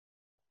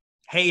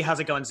Hey, how's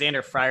it going?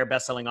 Xander Fryer,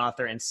 bestselling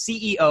author and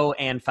CEO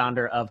and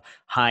founder of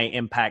High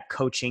Impact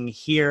Coaching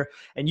here.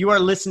 And you are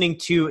listening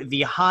to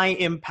the High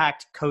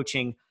Impact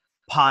Coaching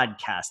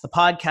podcast, the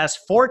podcast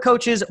for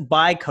coaches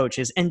by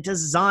coaches and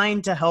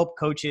designed to help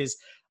coaches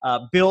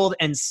build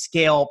and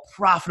scale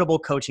profitable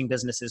coaching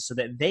businesses so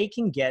that they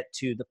can get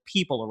to the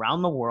people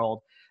around the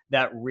world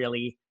that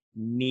really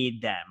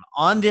need them.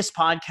 On this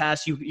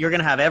podcast, you're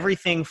going to have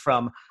everything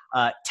from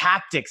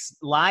tactics,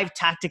 live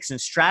tactics and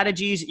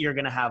strategies. You're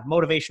going to have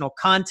motivational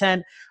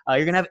content. You're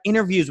going to have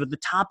interviews with the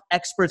top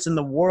experts in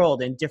the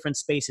world in different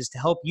spaces to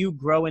help you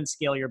grow and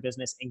scale your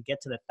business and get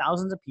to the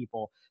thousands of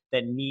people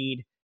that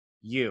need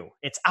you.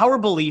 It's our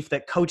belief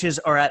that coaches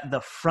are at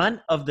the front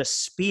of the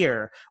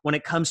spear when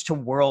it comes to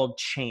world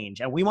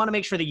change. And we want to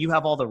make sure that you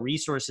have all the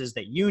resources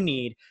that you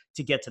need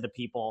to get to the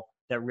people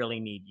that really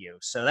need you.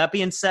 So that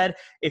being said,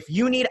 if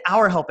you need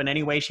our help in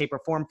any way, shape,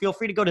 or form, feel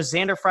free to go to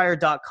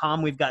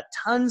xanderfryer.com. We've got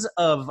tons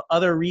of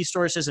other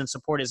resources and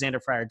support at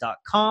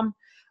xanderfryer.com.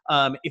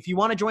 If you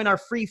want to join our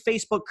free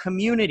Facebook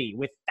community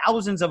with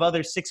thousands of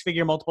other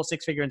six-figure, multiple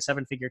six-figure, and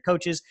seven-figure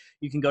coaches,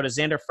 you can go to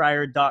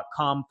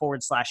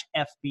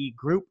xanderfryer.com/FB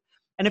group.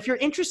 And if you're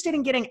interested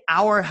in getting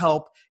our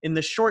help in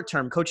the short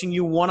term, coaching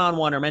you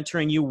one-on-one or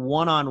mentoring you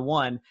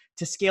one-on-one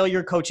to scale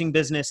your coaching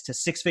business to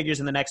six figures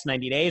in the next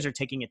 90 days or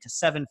taking it to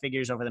seven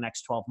figures over the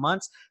next 12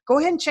 months, go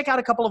ahead and check out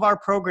a couple of our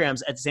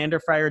programs at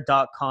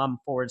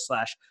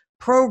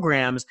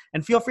xanderfryer.com/programs.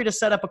 And feel free to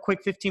set up a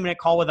quick 15-minute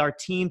call with our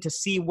team to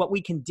see what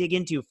we can dig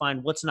into,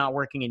 find what's not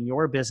working in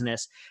your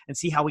business, and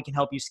see how we can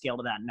help you scale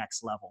to that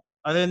next level.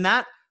 Other than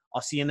that,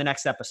 I'll see you in the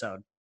next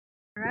episode.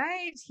 All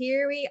right,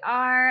 here we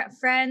are,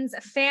 friends,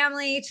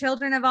 family,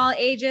 children of all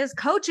ages,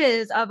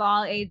 coaches of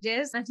all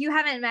ages. If you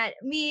haven't met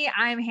me,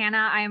 I'm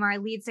Hannah. I am our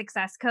lead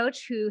success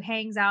coach who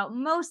hangs out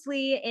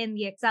mostly in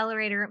the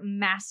Accelerator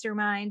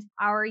Mastermind,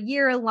 our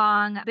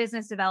year-long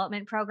business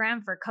development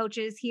program for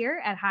coaches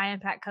here at High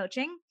Impact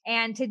Coaching.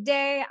 And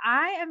today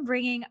I am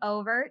bringing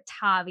over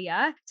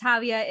Tavia.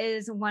 Tavia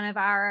is one of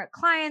our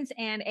clients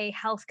and a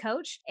health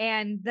coach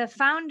and the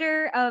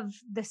founder of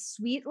The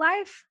Sweet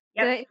Life.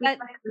 Yep, Sweet Life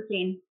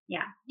Coaching.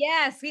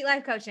 Yeah, Sweet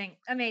Life Coaching.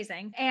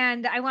 Amazing.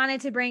 And I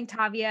wanted to bring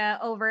Tavia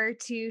over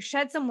to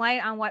shed some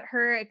light on what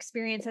her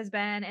experience has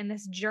been in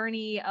this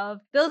journey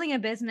of building a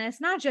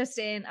business, not just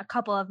in a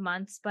couple of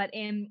months, but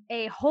in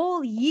a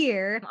whole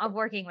year of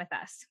working with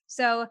us.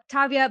 So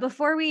Tavia,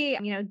 before we,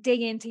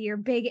 dig into your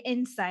big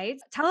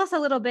insights, tell us a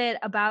little bit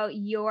about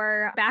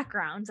your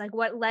background, like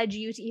what led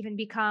you to even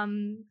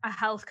become a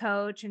health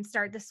coach and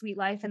start the Sweet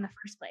Life in the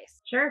first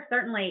place. Sure,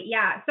 certainly.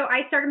 Yeah. So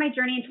I started my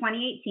journey in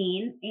 2018.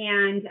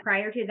 And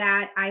prior to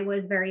that, I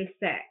was very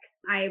sick.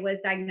 I was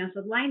diagnosed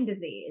with Lyme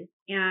disease.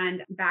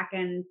 And back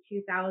in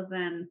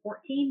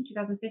 2014,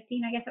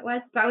 2015, I guess it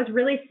was. So I was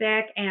really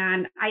sick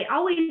and I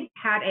always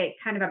had a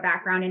kind of a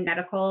background in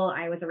medical.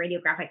 I was a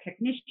radiographic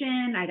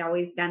technician. I'd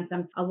always done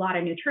a lot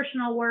of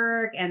nutritional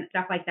work and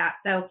stuff like that.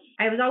 So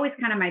I was always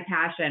kind of my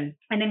passion.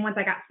 And then once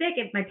I got sick,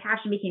 my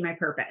passion became my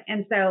purpose.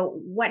 And so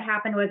what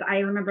happened was I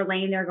remember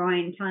laying there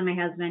telling my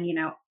husband,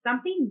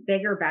 something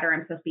bigger, better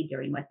I'm supposed to be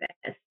doing with this.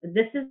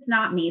 This is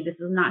not me. This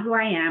is not who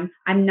I am.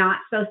 I'm not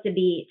supposed to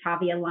be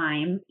Tavia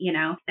Lyme,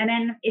 and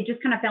then it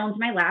just kind of fell into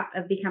my lap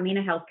of becoming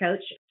a health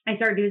coach. I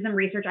started doing some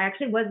research. I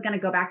actually was going to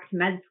go back to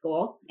med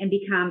school and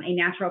become a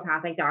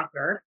naturopathic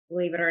doctor,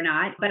 believe it or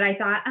not. But I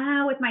thought,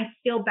 with my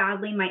still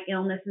battling my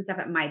illness and stuff,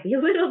 it might be a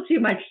little too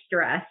much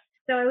stress.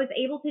 So I was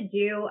able to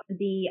do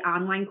the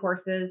online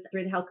courses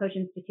through the Health Coach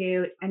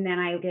Institute. And then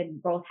I did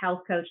both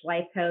health coach,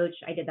 life coach.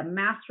 I did the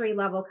mastery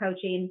level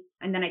coaching.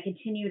 And then I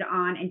continued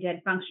on and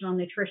did functional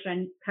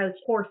nutrition coach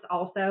course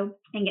also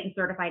and getting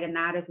certified in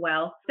that as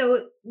well.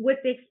 So with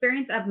the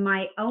experience of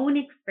my own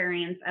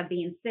experience of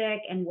being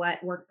sick and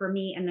what worked for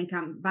me, and then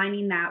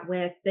combining that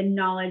with the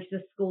knowledge,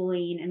 the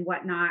schooling and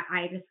whatnot,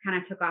 I just kind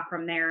of took off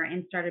from there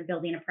and started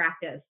building a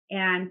practice.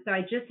 And so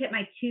I just hit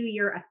my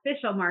 2-year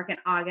official mark in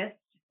August.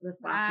 This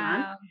last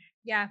month.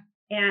 Yeah.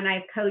 And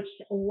I've coached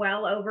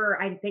well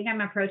over, I think I'm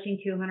approaching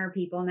 200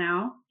 people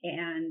now,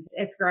 and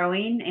it's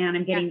growing, and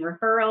I'm getting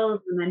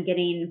referrals and I'm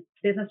getting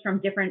business from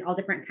all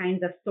different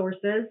kinds of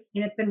sources.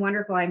 And it's been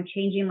wonderful. I'm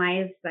changing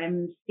lives.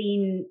 I'm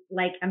seeing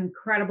like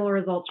incredible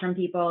results from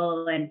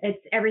people, and it's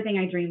everything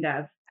I dreamed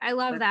of. I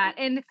love that.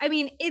 And I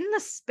mean, in the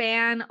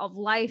span of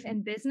life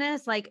and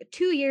business, like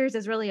 2 years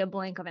is really a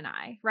blink of an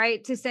eye,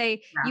 right? To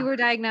say you were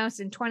diagnosed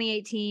in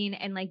 2018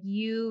 and like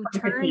you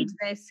turned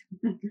this,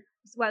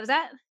 what was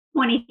that?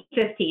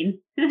 2015.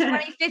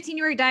 2015,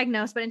 you were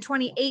diagnosed, but in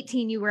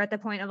 2018, you were at the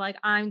point of like,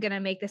 I'm going to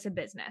make this a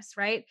business,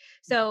 right?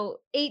 So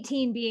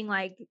 18 being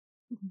like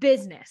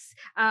business,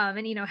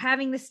 and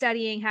having the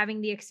studying, having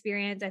the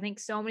experience. I think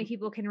so many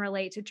people can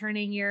relate to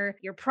turning your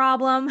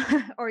problem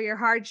or your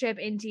hardship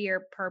into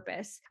your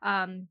purpose.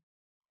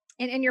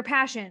 and your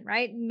passion,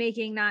 right?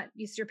 Making not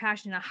just your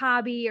passion a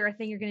hobby or a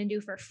thing you're going to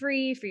do for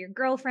free for your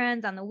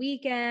girlfriends on the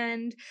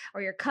weekend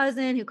or your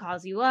cousin who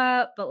calls you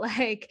up, but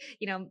like,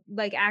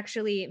 like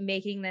actually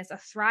making this a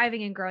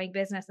thriving and growing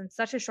business in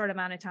such a short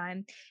amount of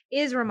time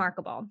is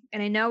remarkable.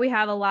 And I know we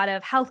have a lot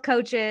of health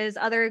coaches,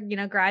 other,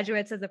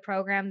 graduates of the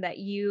program that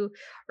you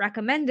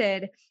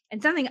recommended,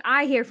 and something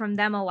I hear from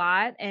them a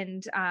lot.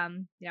 And,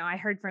 I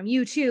heard from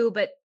you too,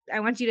 but I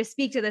want you to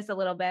speak to this a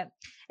little bit,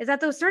 is that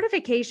those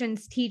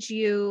certifications teach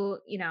you,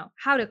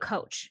 how to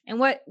coach and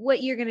what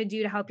you're going to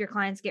do to help your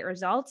clients get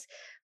results,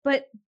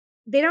 but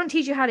they don't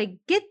teach you how to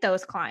get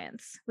those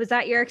clients. Was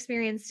that your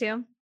experience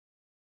too?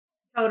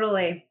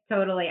 Totally.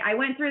 I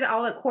went through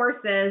all the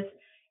courses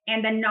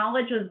and the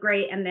knowledge was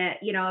great and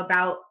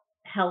about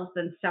health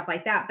and stuff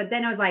like that. But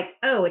then I was like,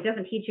 oh, it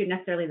doesn't teach you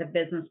necessarily the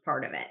business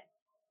part of it,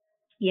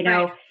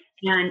 Right.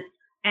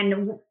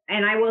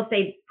 and I will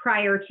say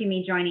prior to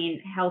me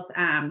joining health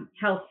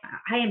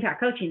high impact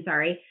coaching,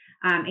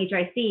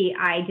 HIC,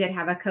 I did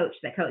have a coach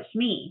that coached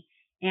me,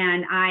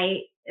 and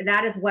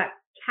that is what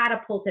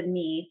catapulted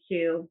me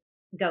to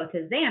go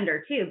to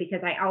Xander too,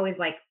 because I always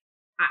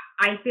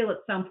I feel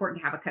it's so important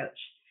to have a coach.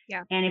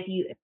 Yeah. And if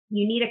you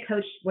need a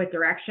coach with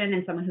direction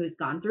and someone who's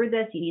gone through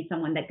this, you need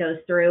someone that goes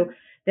through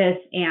this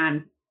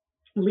and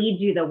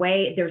leads you the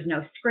way. There's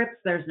no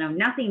scripts, there's no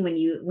nothing when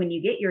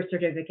you get your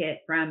certificate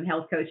from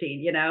health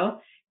coaching,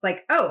 it's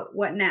like, oh,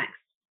 what next?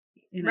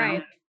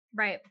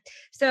 Right.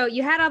 So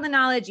you had all the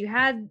knowledge,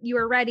 you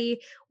were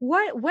ready.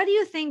 What do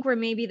you think were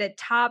maybe the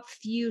top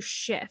few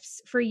shifts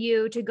for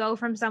you to go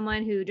from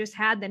someone who just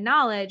had the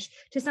knowledge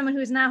to someone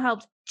who's now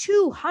helped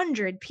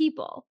 200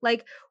 people?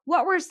 Like,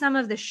 what were some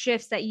of the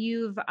shifts that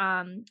you've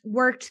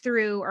worked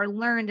through or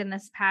learned in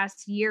this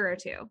past year or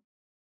two?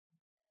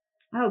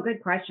 Oh,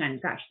 good question.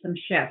 Gosh, some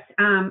shifts.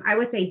 I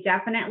would say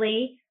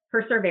definitely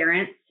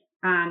perseverance.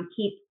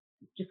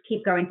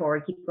 Keep going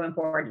forward. Keep going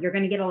forward. You're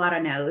going to get a lot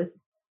of no's.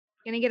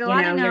 Going to get a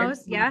lot of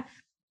no's. Yeah.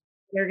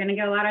 You're going to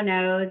get a lot of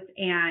no's,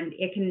 and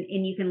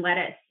you can let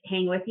it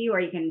hang with you, or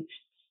you can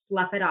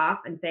slough it off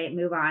and say,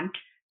 move on.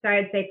 So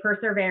I'd say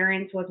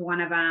perseverance was one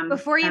of them.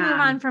 Before you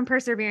move on from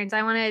perseverance,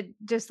 I want to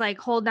just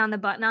hold down the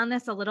button on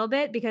this a little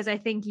bit, because I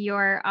think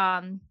you're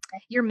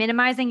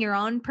minimizing your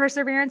own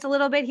perseverance a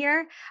little bit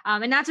here.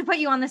 And not to put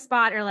you on the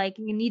spot or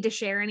you need to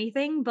share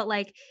anything, but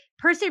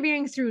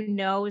persevering through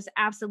no's,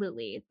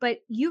 absolutely. But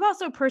you've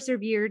also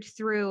persevered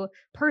through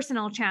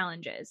personal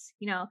challenges,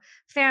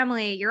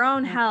 family, your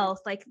own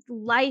health,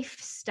 life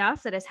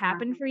stuff that has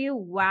happened for you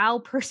while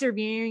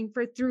persevering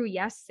through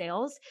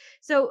sales.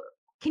 So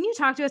can you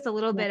talk to us a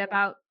little bit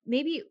about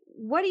maybe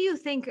what do you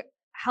think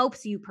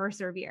helps you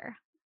persevere,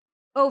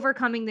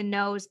 overcoming the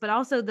no's, but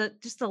also the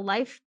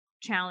life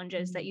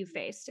challenges that you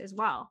faced as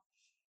well?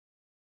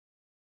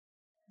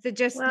 Is it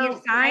just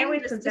your sign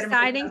just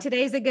deciding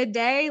today's a good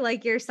day,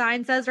 like your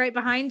sign says right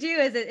behind you?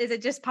 Is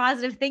it just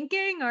positive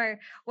thinking, or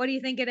what do you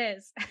think it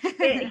is?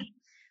 I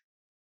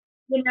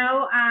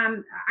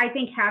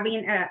think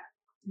having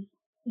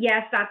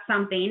yes, that's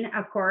something,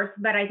 of course,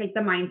 but I think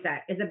the mindset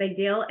is a big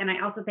deal. And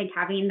I also think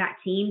having that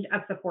team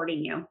of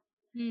supporting you,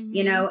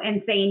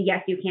 and saying,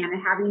 yes, you can,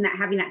 and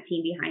having that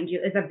team behind you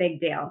is a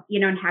big deal,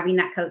 and having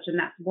that coach and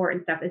that support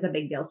and stuff is a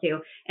big deal too.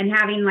 And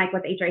having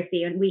with HIC,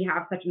 and we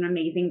have such an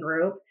amazing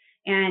group,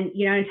 and,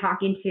 and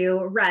talking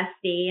to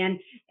Rusty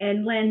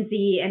and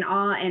Lindsay and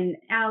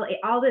Allie,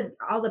 all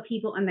the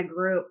people in the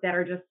group that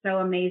are just so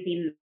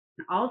amazing.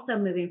 Also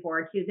moving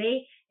forward too,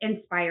 they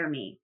inspire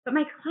me, but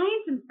my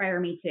clients inspire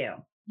me too.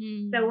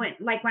 So when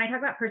I talk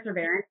about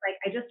perseverance,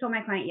 I just told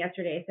my client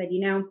yesterday, I said,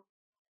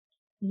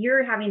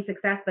 you're having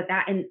success, but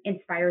that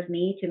inspires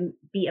me to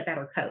be a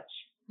better coach,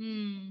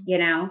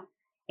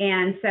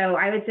 And so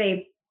I would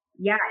say,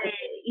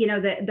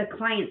 the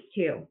clients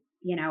too,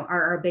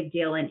 are a big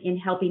deal in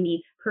helping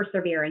me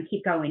persevere and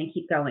keep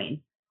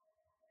going.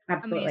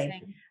 Absolutely.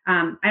 Amazing.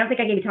 I don't think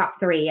I gave you top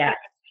 3 yet.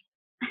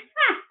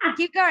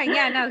 Keep going.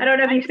 Yeah, no. I don't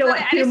know if you still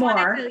want 2 more.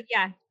 All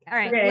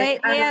right. Okay. Lay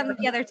on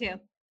the other 2.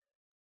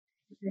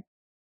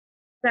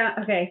 So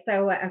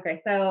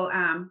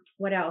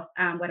what else?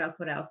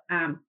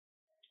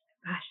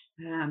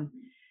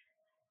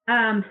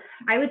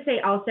 I would say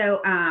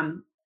also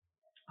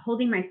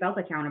holding myself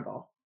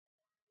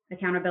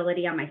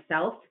accountability on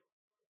myself,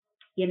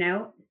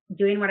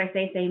 doing what I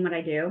say, saying what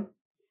I do.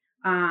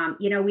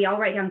 We all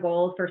write down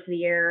goals first of the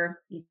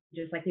year,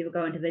 just like people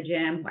go into the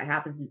gym. What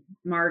happens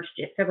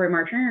February,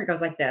 March, it goes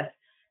like this.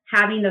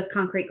 Having those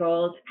concrete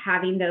goals,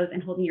 having those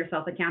and holding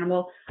yourself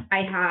accountable.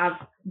 I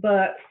have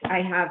books,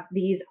 I have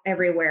these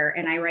everywhere,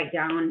 and I write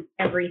down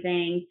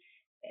everything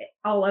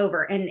all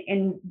over, and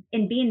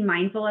being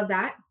mindful of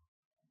that,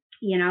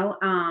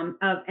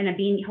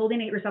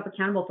 holding yourself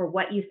accountable for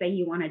what you say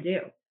you want to do.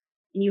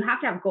 And you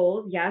have to have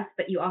goals, yes,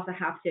 but you also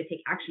have to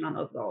take action on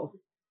those goals.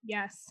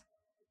 Yes.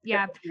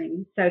 Yeah.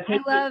 So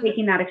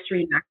taking that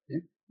extreme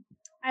action.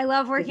 I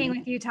love working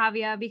with you,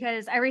 Tavia,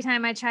 because every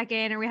time I check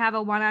in or we have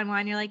a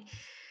one-on-one, you're like,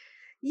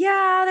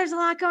 yeah, there's a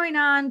lot going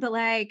on, but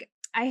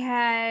I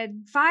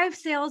had 5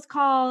 sales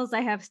calls.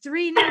 I have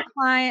 3 new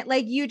clients.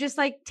 Like you just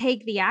like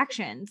take the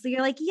action. So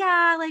you're like,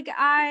 yeah, like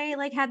I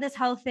like had this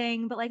health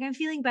thing, but like I'm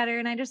feeling better.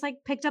 And I just like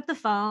picked up the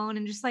phone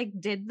and just like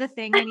did the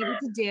thing I needed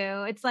to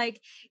do. It's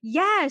like,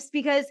 yes,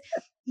 because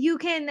you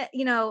can,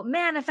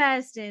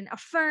 manifest and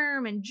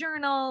affirm and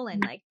journal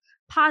and like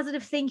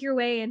positive think your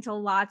way into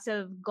lots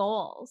of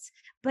goals,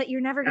 but you're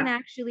never going Yeah. to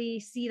actually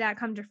see that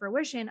come to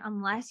fruition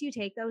unless you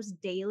take those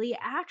daily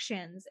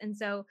actions. And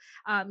so,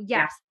 Yeah.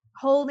 yes,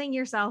 holding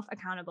yourself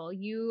accountable.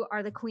 You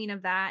are the queen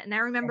of that. And I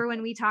remember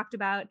when we talked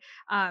about,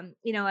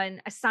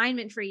 an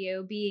assignment for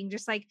you being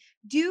just like,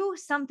 do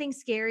something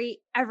scary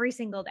every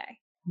single day.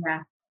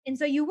 Yeah. And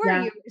so you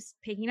Yeah. were just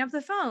picking up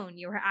the phone,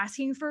 you were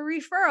asking for a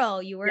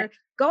referral, you Yeah. were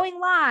going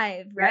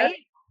live, Yep.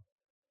 right?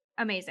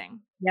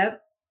 Amazing.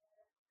 Yep.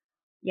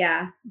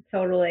 Yeah,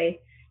 totally.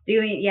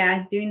 Doing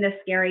the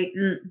scary,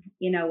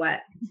 you know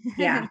what?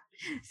 Yeah.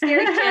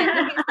 Scary shit,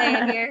 like you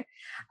say in here.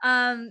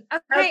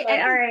 Okay.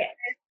 Okay, all right.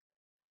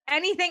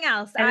 Anything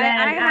else? And I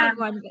then, had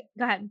one.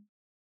 Go ahead.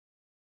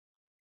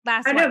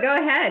 Last oh one. no, go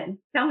ahead.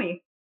 Tell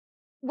me.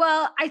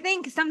 Well, I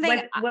think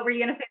something. What were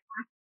you gonna say?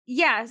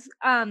 Yes.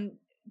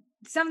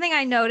 Something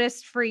I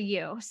noticed for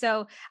you.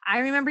 So I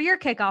remember your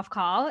kickoff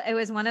call. It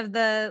was one of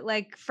the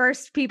like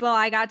first people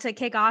I got to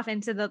kick off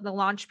into the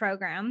launch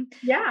program.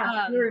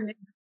 Yeah, you were.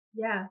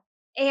 Yeah.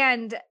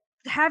 And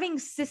having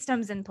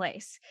systems in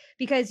place,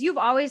 because you've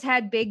always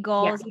had big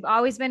goals. Yeah. You've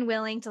always been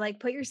willing to like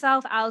put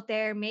yourself out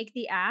there, make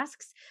the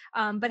asks.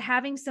 But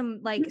having some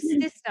like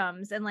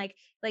systems and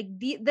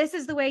this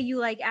is the way you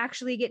like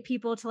actually get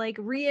people to like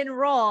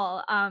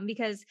re-enroll.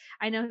 Because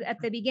I know at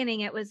the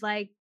beginning it was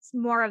like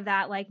more of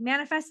that like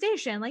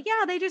manifestation, like,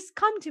 yeah, they just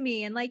come to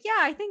me and like, yeah,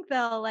 I think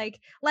they'll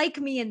like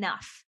me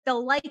enough.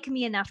 They'll like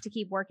me enough to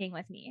keep working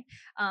with me.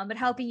 But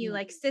helping you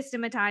like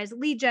systematize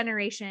lead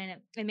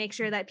generation and make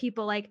sure that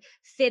people like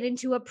fit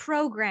into a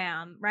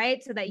program,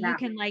 right? So that you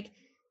can like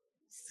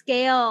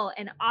scale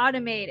and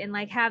automate and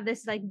like have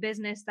this like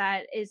business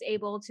that is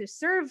able to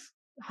serve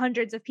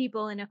hundreds of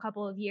people in a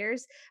couple of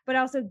years, but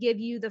also give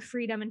you the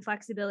freedom and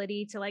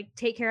flexibility to like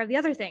take care of the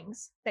other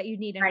things that you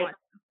need and Right. want.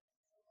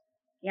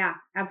 Yeah,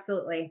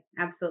 absolutely.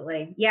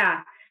 Absolutely.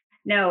 Yeah.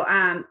 No,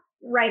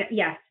 right.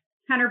 Yes.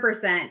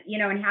 100%,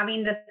 and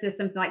having the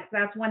systems, like,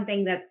 that's one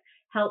thing that's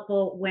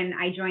helpful when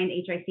I joined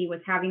HIC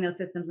was having those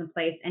systems in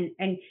place and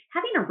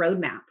having a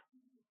roadmap.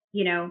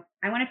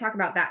 I want to talk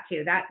about that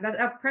too. That's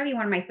probably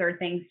one of my third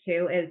things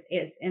too,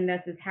 is in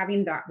this is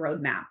having that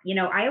roadmap.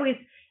 I always,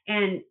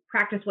 and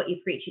practice what you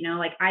preach,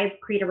 like I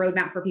create a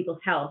roadmap for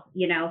people's health,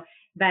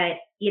 but,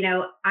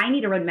 I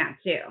need a roadmap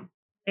too.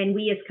 And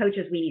we as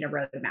coaches, we need a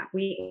roadmap.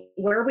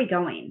 Where are we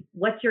going?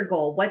 What's your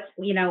goal? What's,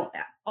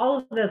 all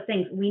of those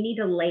things, we need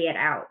to lay it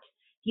out.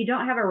 If you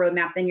don't have a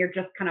roadmap, then you're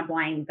just kind of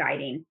blind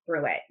guiding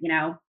through it,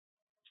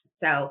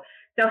 So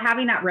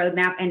having that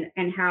roadmap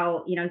and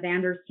how,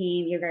 Xander's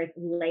team, you guys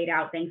laid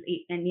out things,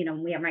 and,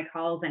 we have my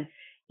calls, and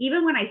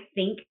even when I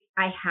think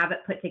I have it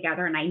put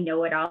together and I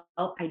know it all,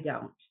 I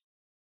don't.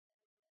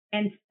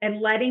 And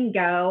letting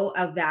go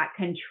of that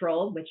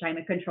control, which I'm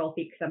a control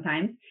freak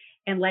sometimes,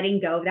 and letting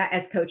go of that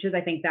as coaches,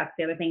 I think that's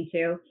the other thing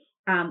too.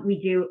 And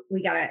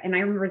I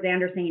remember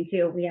Xander saying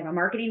too, we have a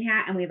marketing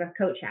hat and we have a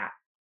coach hat.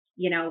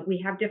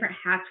 We have different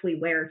hats we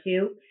wear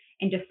too,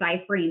 and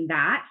deciphering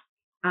that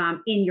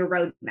in your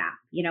roadmap.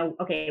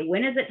 Okay,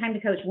 when is it time to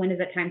coach? When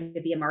is it time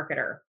to be a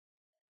marketer?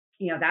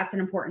 That's an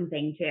important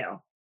thing too.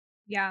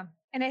 Yeah.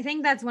 And I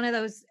think that's one of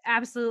those,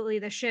 absolutely,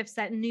 the shifts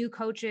that new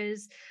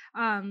coaches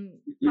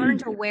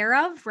aren't aware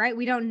of, right?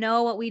 We don't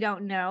know what we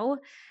don't know.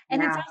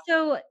 And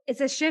it's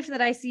a shift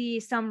that I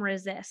see some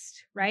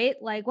resist, right?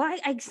 Like, well,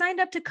 I signed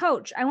up to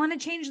coach. I want to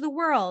change the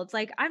world.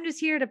 Like, I'm just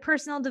here to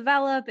personal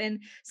develop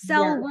and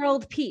sell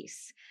world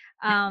peace.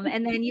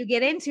 And then you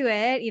get into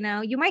it,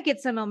 you might get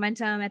some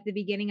momentum at the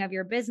beginning of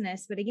your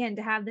business, but again,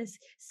 to have this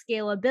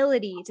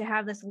scalability, to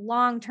have this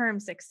long-term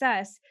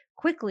success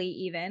quickly,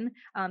 even,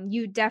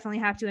 you definitely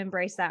have to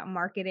embrace that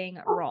marketing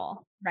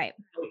role. Right.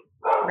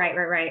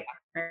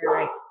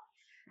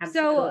 Absolutely.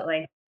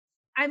 So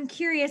I'm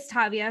curious,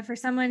 Tavia, for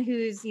someone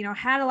who's,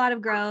 had a lot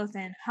of growth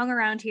and hung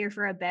around here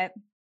for a bit,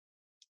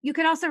 you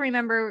could also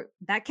remember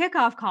that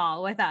kickoff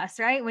call with us,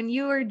 right? When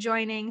you were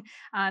joining,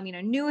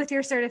 new with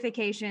your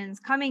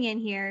certifications, coming in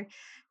here,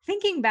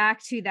 thinking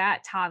back to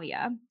that,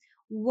 Tavia,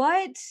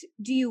 what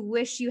do you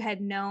wish you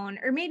had known,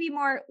 or maybe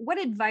more, what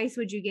advice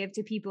would you give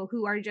to people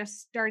who are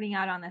just starting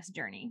out on this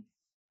journey?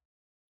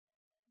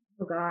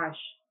 Oh gosh,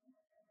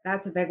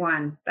 that's a big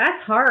one.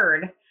 That's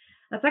hard.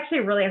 That's actually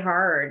really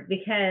hard,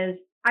 because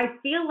I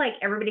feel like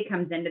everybody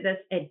comes into this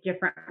at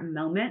different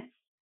moments,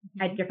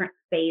 at different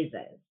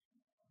phases.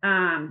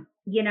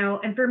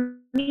 And for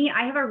me,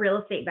 I have a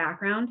real estate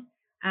background.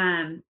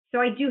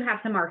 So I do have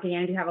some marketing.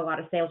 I do have a lot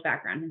of sales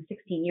background and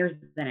 16 years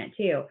in it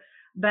too.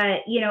 But,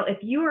 if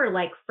you are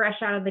like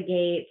fresh out of the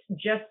gates,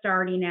 just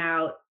starting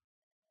out,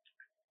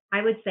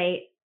 I would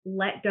say,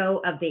 let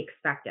go of the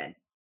expected.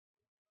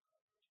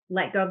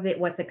 Let go of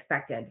what's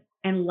expected,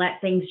 and let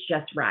things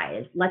just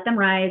rise. Let them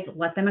rise,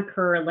 let them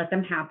occur, let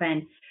them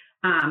happen.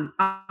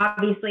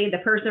 Obviously the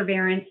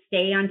perseverance,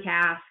 stay on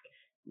task,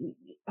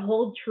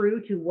 hold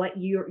true to what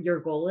your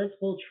goal is,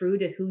 hold true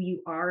to who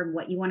you are and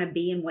what you want to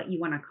be and what you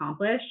want to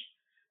accomplish.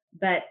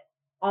 But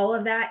all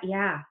of that,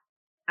 yeah,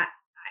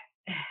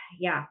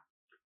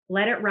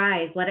 let it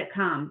rise, let it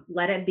come,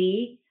 let it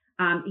be.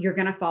 You're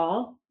going to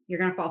fall. You're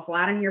going to fall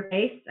flat on your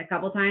face a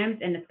couple times,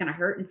 and it's going to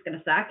hurt and it's going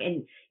to suck.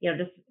 And,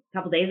 just a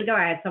couple days ago,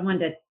 I had someone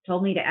that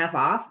told me to F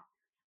off,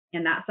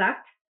 and that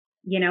sucked,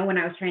 when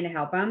I was trying to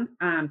help them.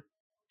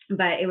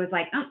 But it was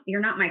like, oh,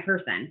 you're not my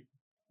person.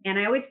 And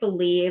I always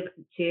believe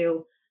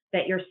too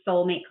that your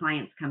soulmate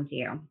clients come to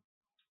you.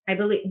 I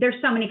believe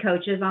there's so many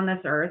coaches on this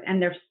earth,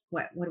 and there's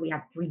what do we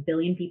have? 3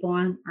 billion people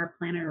on our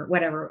planet or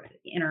whatever.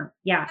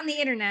 On the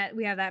internet,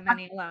 we have that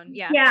many alone.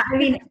 Yeah. Yeah. I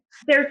mean,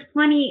 there's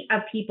plenty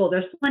of people.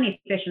 There's plenty of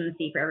fish in the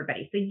sea for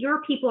everybody. So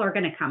your people are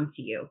going to come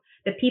to you.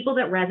 The people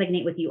that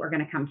resonate with you are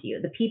going to come to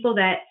you. The people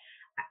that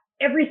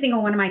every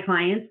single one of my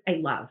clients, I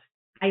love.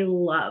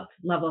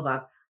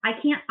 I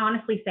can't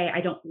honestly say I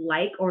don't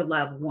like or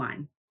love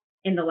one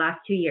in the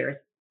last 2 years.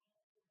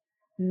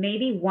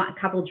 Maybe one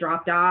couple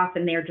dropped off,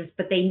 and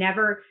but they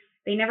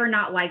never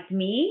not liked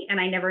me, and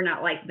I never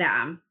not liked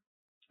them.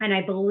 And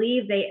I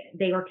believe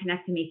they were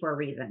connecting me for a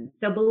reason.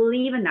 So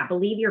believe in that.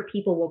 Believe your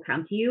people will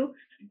come to you.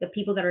 The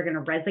people that are going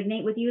to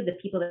resonate with you, the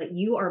people that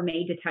you are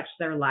made to touch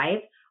their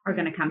life are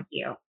going to come to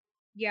you.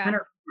 Yeah. 100%,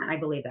 I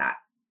believe that.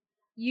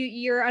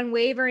 Your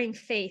unwavering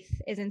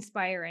faith is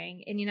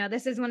inspiring. And,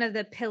 this is one of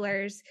the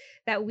pillars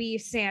that we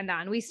stand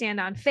on. We stand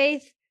on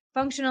faith,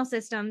 functional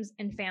systems,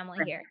 and family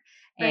here.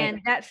 Right.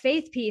 And that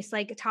faith piece,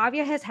 like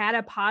Tavia has had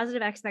a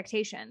positive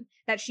expectation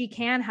that she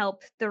can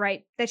help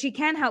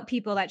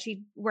people that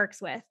she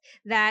works with,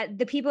 that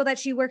the people that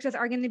she works with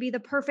are going to be the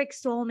perfect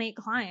soulmate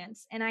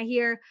clients. And I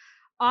hear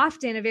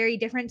often a very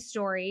different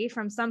story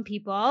from some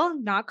people,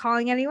 not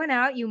calling anyone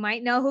out. You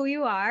might know who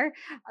you are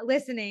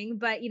listening,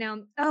 but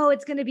oh,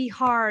 it's going to be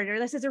hard, or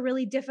this is a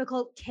really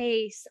difficult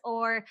case,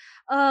 or,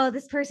 oh,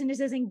 this person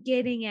just isn't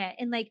getting it.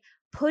 And like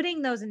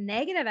putting those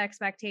negative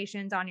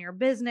expectations on your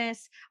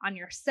business, on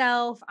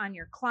yourself, on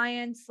your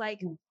clients,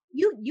 like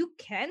you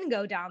can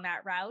go down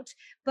that route,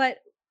 but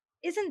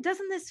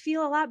doesn't this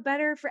feel a lot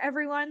better for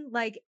everyone?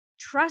 Like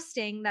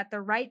trusting that the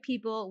right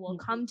people will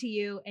come to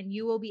you and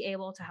you will be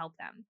able to help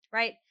them,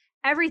 right?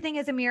 Everything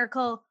is a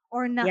miracle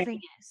or nothing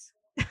is.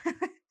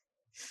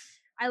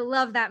 I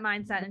love that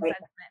mindset and sentiment.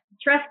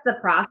 Trust the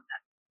process.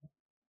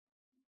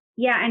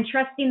 Yeah. And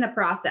trusting the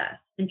process,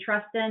 and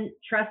trust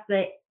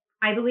that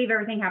I believe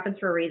everything happens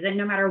for a reason,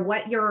 no matter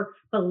what your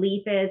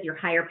belief is, your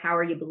higher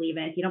power you believe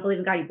in. If you don't believe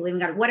in God, you believe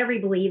in God, whatever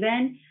you believe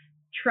in,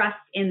 trust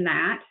in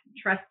that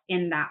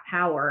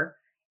power,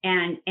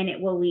 and it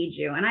will lead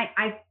you. And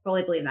I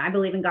fully believe that. I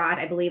believe in God.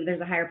 I believe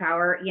there's a higher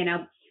power,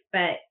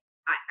 but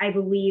I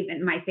believe,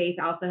 and my faith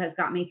also has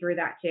got me through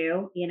that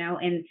too,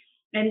 and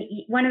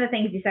one of the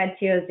things you said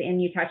too is,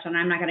 and you touched on,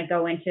 I'm not going to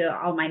go into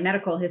all my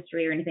medical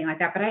history or anything like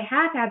that, but I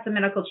have had some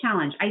medical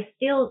challenge. I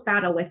still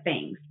battle with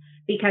things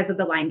because of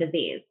the Lyme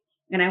disease.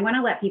 And I want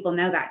to let people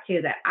know that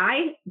too, that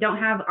I don't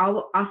have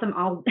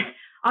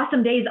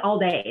awesome days all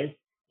days.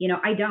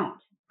 I don't.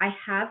 I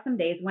have some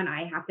days when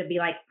I have to be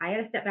like, I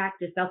got to step back,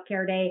 do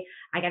self-care day.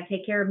 I got to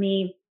take care of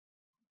me.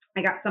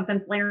 I got something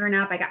flaring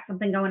up. I got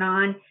something going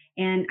on,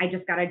 and I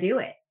just got to do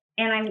it.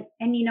 And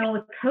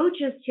with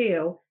coaches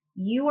too,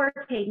 you are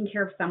taking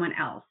care of someone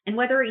else. And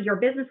whether you're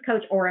a business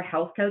coach or a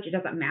health coach, it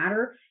doesn't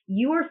matter.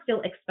 You are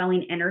still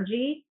expelling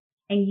energy,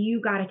 and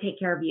you got to take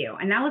care of you.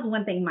 And that was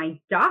one thing my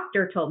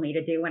doctor told me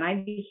to do when I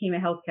became a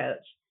health coach.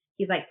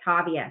 He's like,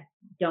 Tavia,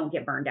 don't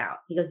get burned out.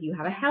 He goes, you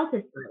have a health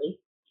history,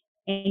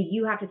 and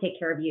you have to take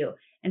care of you.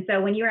 And so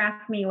when you're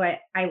asking me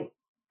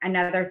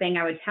another thing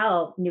I would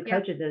tell new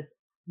coaches is,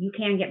 you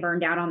can get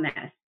burned out on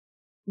this.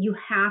 You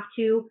have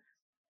to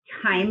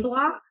time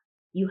block.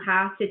 You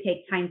have to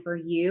take time for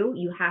you.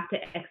 You have to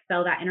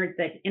expel that energy,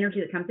 the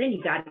energy that comes in.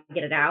 You got to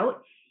get it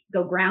out.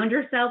 Go ground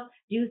yourself.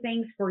 Do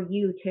things for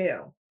you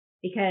too,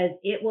 because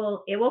it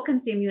will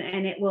consume you,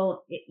 and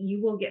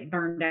you will get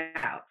burned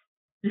out.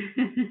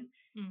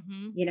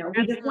 Mm-hmm.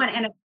 We just want,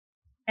 and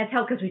as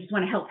help, because we just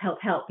want to help.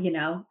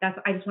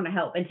 I just want to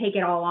help and take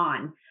it all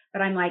on.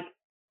 But I'm like,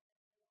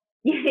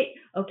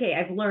 okay,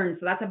 I've learned.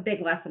 So that's a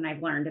big lesson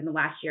I've learned in the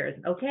last years.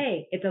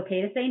 Okay, it's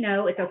okay to say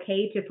no. It's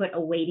okay to put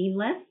a waiting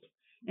list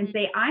and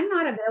say, I'm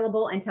not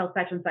available until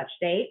such and such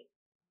date.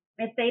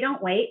 If they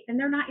don't wait, then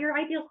they're not your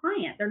ideal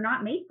client. They're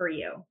not made for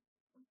you.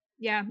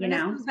 Yeah. And this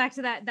comes back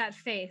to that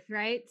faith,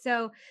 right?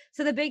 So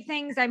the big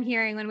things I'm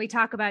hearing when we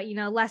talk about,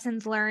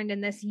 lessons learned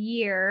in this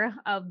year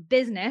of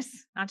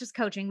business, not just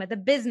coaching, but the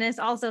business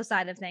also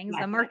side of things,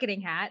 the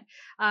marketing hat.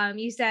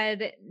 You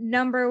said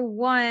number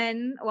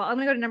one, well, I'm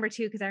going to go to number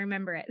two because I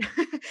remember it.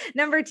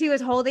 Number two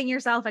is holding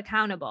yourself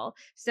accountable.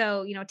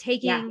 So,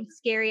 taking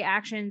scary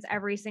actions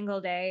every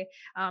single day,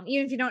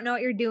 even if you don't know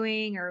what you're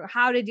doing or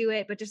how to do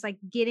it, but just like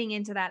getting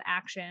into that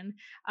action.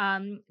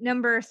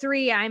 Number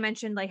three, I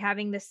mentioned like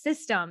having the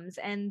systems programs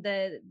and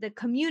the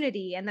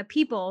community and the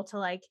people to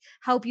like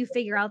help you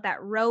figure out that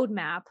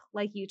roadmap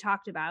like you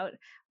talked about.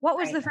 What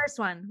was Right. the first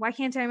one? Why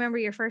can't I remember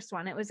your first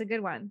one? It was a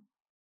good one.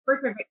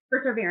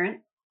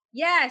 Perseverance.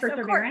 Yes, of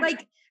course.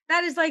 Like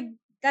that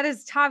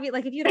is Tavi.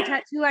 Like if you had a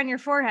tattoo on your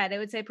forehead, it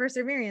would say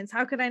perseverance.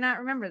 How could I not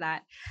remember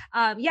that?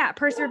 Yeah,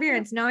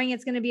 perseverance, knowing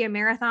it's going to be a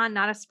marathon,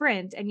 not a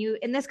sprint.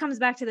 And this comes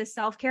back to the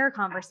self-care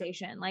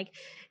conversation. Like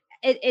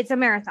it's a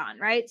marathon,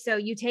 right? So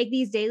you take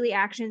these daily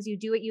actions, you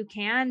do what you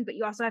can, but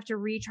you also have to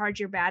recharge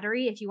your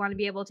battery if you want to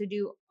be able to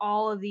do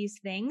all of these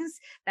things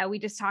that we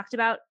just talked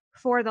about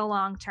for the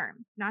long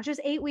term, not just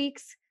 8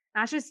 weeks,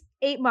 not just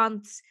 8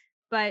 months,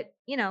 but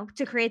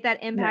to create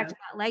that impact,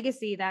 that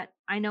legacy that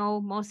I know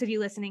most of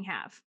you listening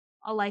have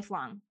a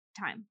lifelong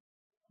time.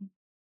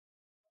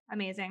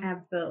 Amazing.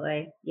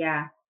 Absolutely.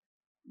 Yeah.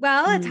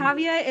 Well,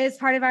 Tavia is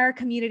part of our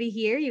community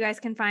here. You guys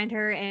can find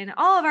her in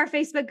all of our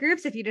Facebook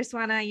groups if you just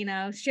want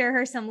to, share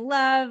her some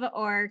love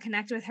or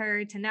connect with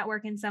her to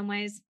network in some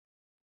ways.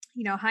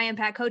 High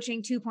Impact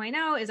Coaching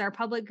 2.0 is our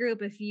public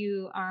group. If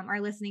you are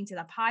listening to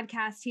the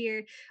podcast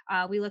here,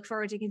 we look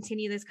forward to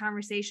continue this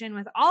conversation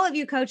with all of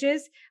you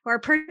coaches who are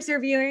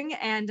persevering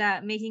and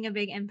making a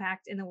big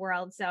impact in the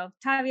world. So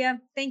Tavia,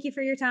 thank you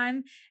for your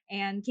time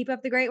and keep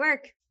up the great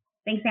work.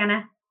 Thanks,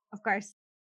 Hannah. Of course.